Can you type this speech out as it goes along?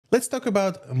Let's talk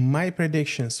about my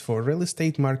predictions for real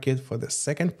estate market for the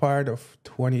second part of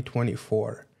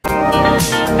 2024.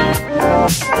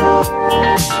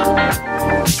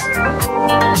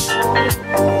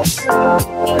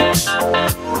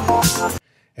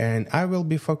 And I will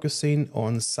be focusing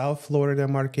on South Florida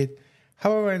market.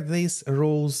 However, these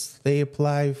rules, they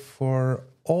apply for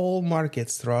all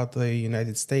markets throughout the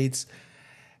United States.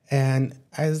 And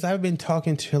as I've been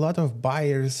talking to a lot of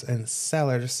buyers and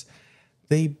sellers,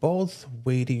 they both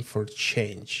waiting for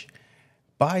change.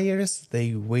 Buyers,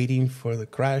 they waiting for the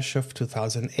crash of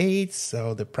 2008,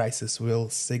 so the prices will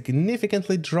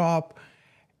significantly drop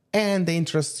and the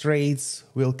interest rates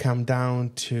will come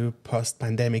down to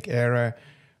post-pandemic era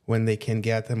when they can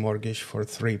get a mortgage for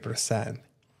 3%.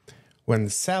 When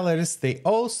sellers, they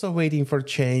also waiting for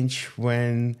change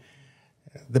when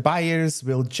the buyers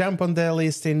will jump on their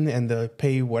listing and they'll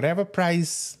pay whatever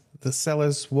price the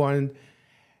sellers want.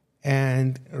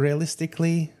 And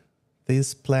realistically,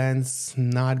 this plan's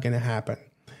not going to happen.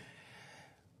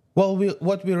 Well,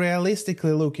 what we're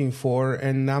realistically looking for,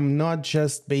 and I'm not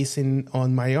just basing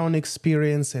on my own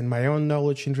experience and my own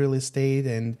knowledge in real estate,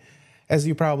 and as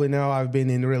you probably know, I've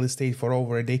been in real estate for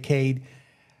over a decade.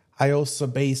 I also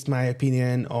based my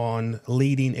opinion on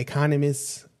leading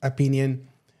economists' opinion.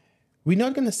 We're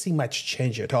not going to see much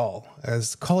change at all,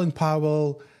 as Colin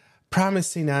Powell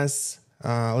promising us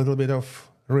a little bit of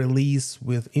release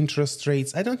with interest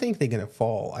rates. I don't think they're going to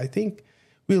fall. I think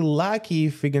we're lucky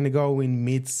if we're going to go in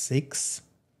mid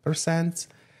 6%,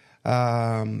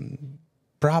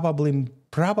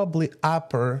 probably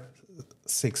upper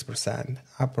 6%,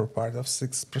 upper part of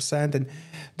 6%. And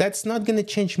that's not going to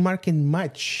change market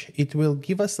much. It will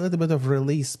give us a little bit of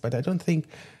release, but I don't think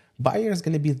buyers are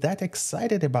going to be that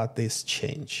excited about this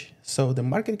change. So the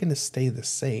market is going to stay the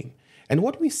same. And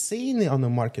what we see on the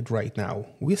market right now,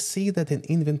 we see that an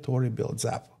inventory builds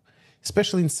up,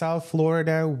 especially in South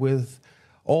Florida with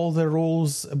all the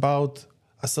rules about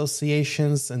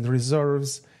associations and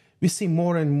reserves. We see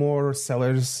more and more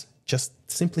sellers just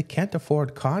simply can't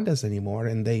afford condos anymore,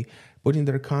 and they putting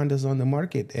their condos on the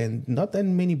market. And not that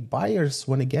many buyers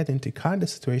want to get into condo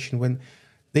situation when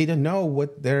they don't know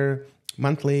what their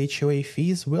monthly HOA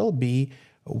fees will be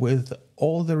with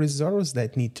all the reserves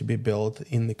that need to be built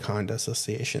in the condo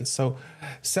association. So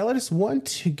sellers want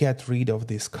to get rid of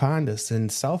these condos,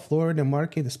 and South Florida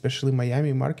market, especially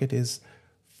Miami market, is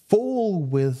full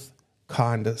with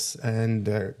condos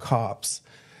and co-ops.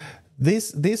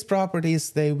 These properties,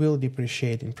 they will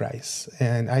depreciate in price.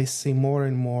 And I see more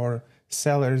and more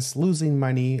sellers losing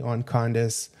money on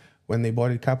condos when they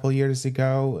bought it a couple years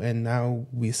ago, and now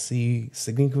we see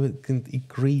significant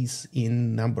increase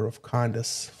in number of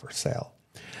condos for sale.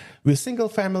 With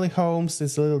single-family homes,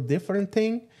 it's a little different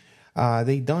thing.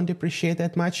 They don't depreciate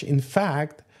that much. In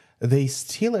fact, they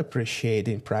still appreciate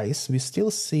in price. We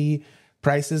still see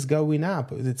prices going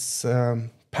up. It's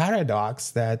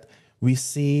paradox that we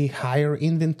see higher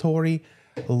inventory,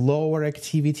 lower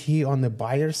activity on the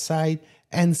buyer side,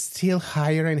 and still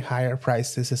higher and higher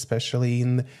prices, especially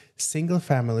in the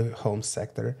single-family home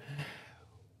sector.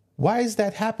 Why is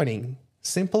that happening?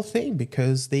 Simple thing,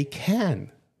 because they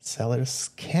can.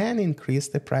 Sellers can increase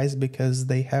the price because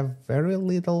they have very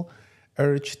little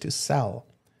urge to sell.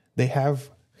 They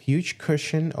have huge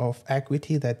cushion of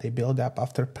equity that they build up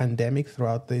after pandemic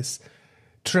throughout this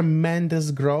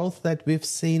tremendous growth that we've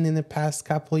seen in the past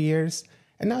couple of years.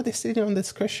 And now they're sitting on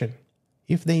this cushion.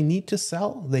 If they need to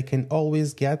sell, they can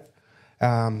always get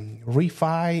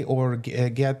refi or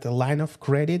get a line of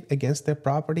credit against their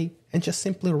property and just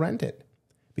simply rent it,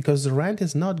 because the rent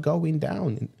is not going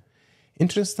down.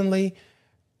 Interestingly,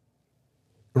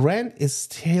 rent is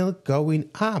still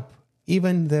going up.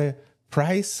 Even the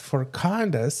price for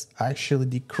condos actually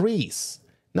decrease.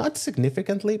 Not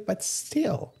significantly, but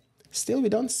still we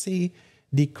don't see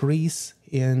decrease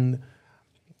in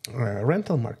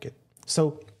rental market.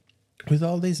 So with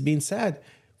all this being said,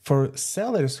 for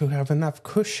sellers who have enough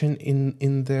cushion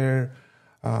in their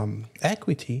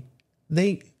equity,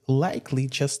 they likely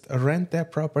just rent their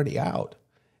property out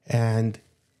and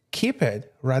keep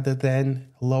it rather than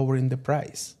lowering the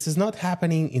price. This is not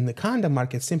happening in the condo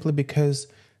market simply because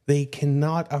they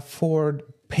cannot afford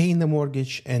paying the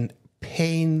mortgage and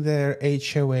paying their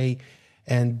HOA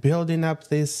and building up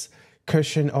this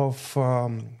cushion of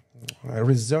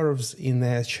reserves in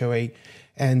the HOA.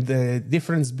 And the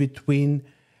difference between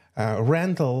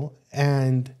rental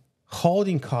and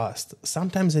holding cost,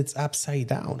 sometimes it's upside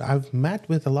down. I've met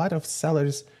with a lot of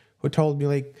sellers who told me,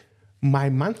 like, my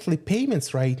monthly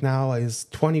payments right now is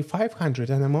 $2,500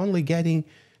 and I'm only getting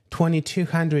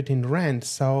 $2,200 in rent.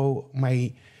 So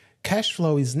my cash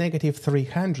flow is negative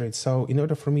 300. So in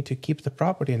order for me to keep the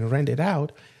property and rent it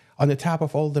out, on the top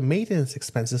of all the maintenance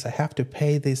expenses, I have to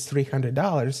pay this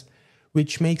 $300,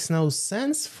 which makes no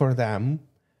sense for them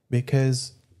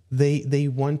because they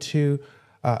want to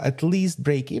at least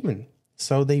break even.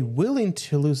 So they're willing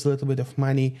to lose a little bit of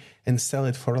money and sell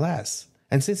it for less.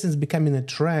 And since it's becoming a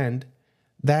trend,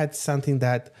 that's something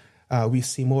that we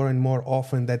see more and more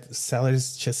often, that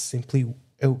sellers just simply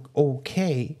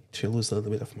okay to lose a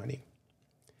little bit of money.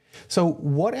 So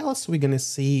what else are we going to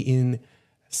see in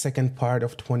second part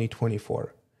of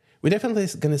 2024? We're definitely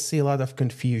going to see a lot of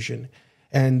confusion.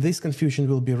 And this confusion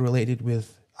will be related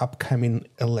with upcoming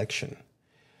election.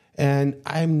 And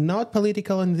I'm not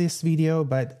political in this video,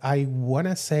 but I want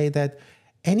to say that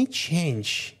any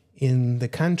change in the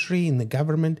country, in the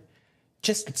government,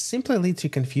 just simply leads to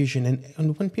confusion.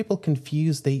 And when people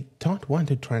confuse, they don't want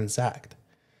to transact.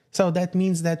 So that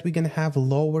means that we're going to have a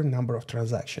lower number of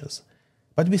transactions.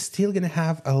 But we're still going to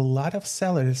have a lot of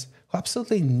sellers who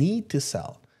absolutely need to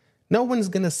sell. No one's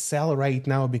going to sell right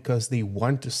now because they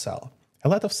want to sell. A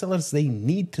lot of sellers, they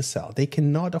need to sell. They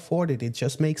cannot afford it. It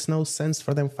just makes no sense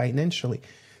for them financially.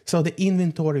 So the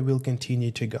inventory will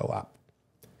continue to go up.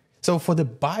 So for the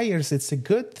buyers, it's a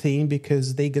good thing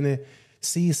because they're going to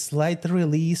see a slight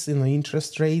release in the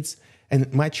interest rates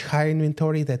and much higher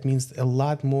inventory. That means a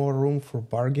lot more room for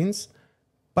bargains.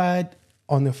 But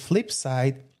on the flip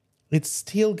side, it's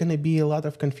still going to be a lot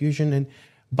of confusion and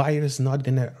buyers not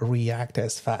going to react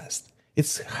as fast.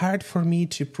 It's hard for me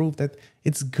to prove that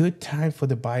it's good time for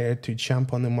the buyer to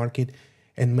jump on the market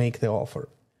and make the offer,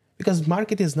 because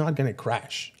market is not going to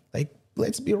crash. Like,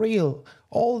 let's be real.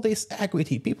 All this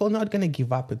equity, people are not going to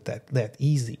give up at that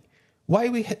easy. Why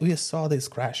we saw this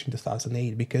crash in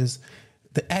 2008? Because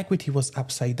the equity was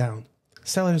upside down.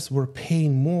 Sellers were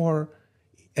paying more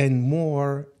and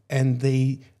more, and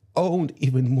they owned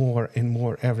even more and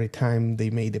more every time they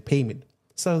made a payment.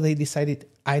 So they decided,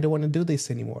 I don't want to do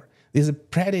this anymore. These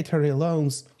predatory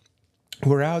loans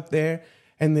were out there,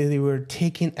 and they were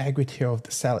taking equity of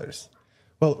the sellers.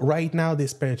 Well, right now,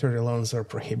 these predatory loans are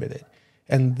prohibited.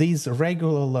 And these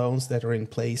regular loans that are in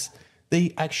place,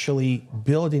 they actually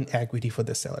build in equity for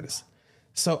the sellers.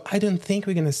 So I don't think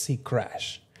we're going to see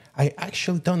crash. I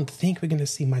actually don't think we're going to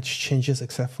see much changes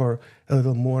except for a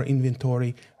little more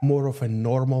inventory, more of a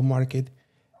normal market.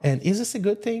 And is this a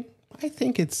good thing? I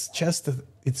think it's just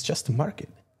a market.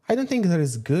 I don't think there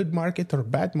is good market or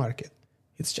bad market.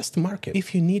 It's just a market.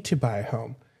 If you need to buy a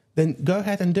home, then go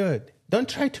ahead and do it. Don't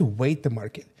try to wait the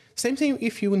market. Same thing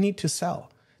if you need to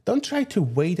sell. Don't try to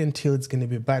wait until it's going to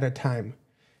be better time.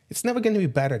 It's never going to be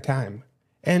better time.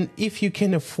 And if you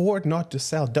can afford not to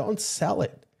sell, don't sell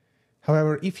it.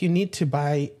 However, if you need to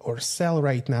buy or sell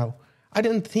right now, I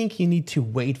don't think you need to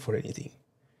wait for anything.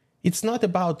 It's not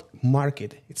about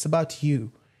market. It's about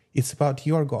you. It's about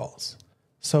your goals.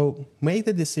 So make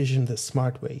the decision the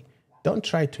smart way. Don't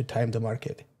try to time the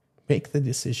market. Make the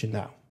decision now.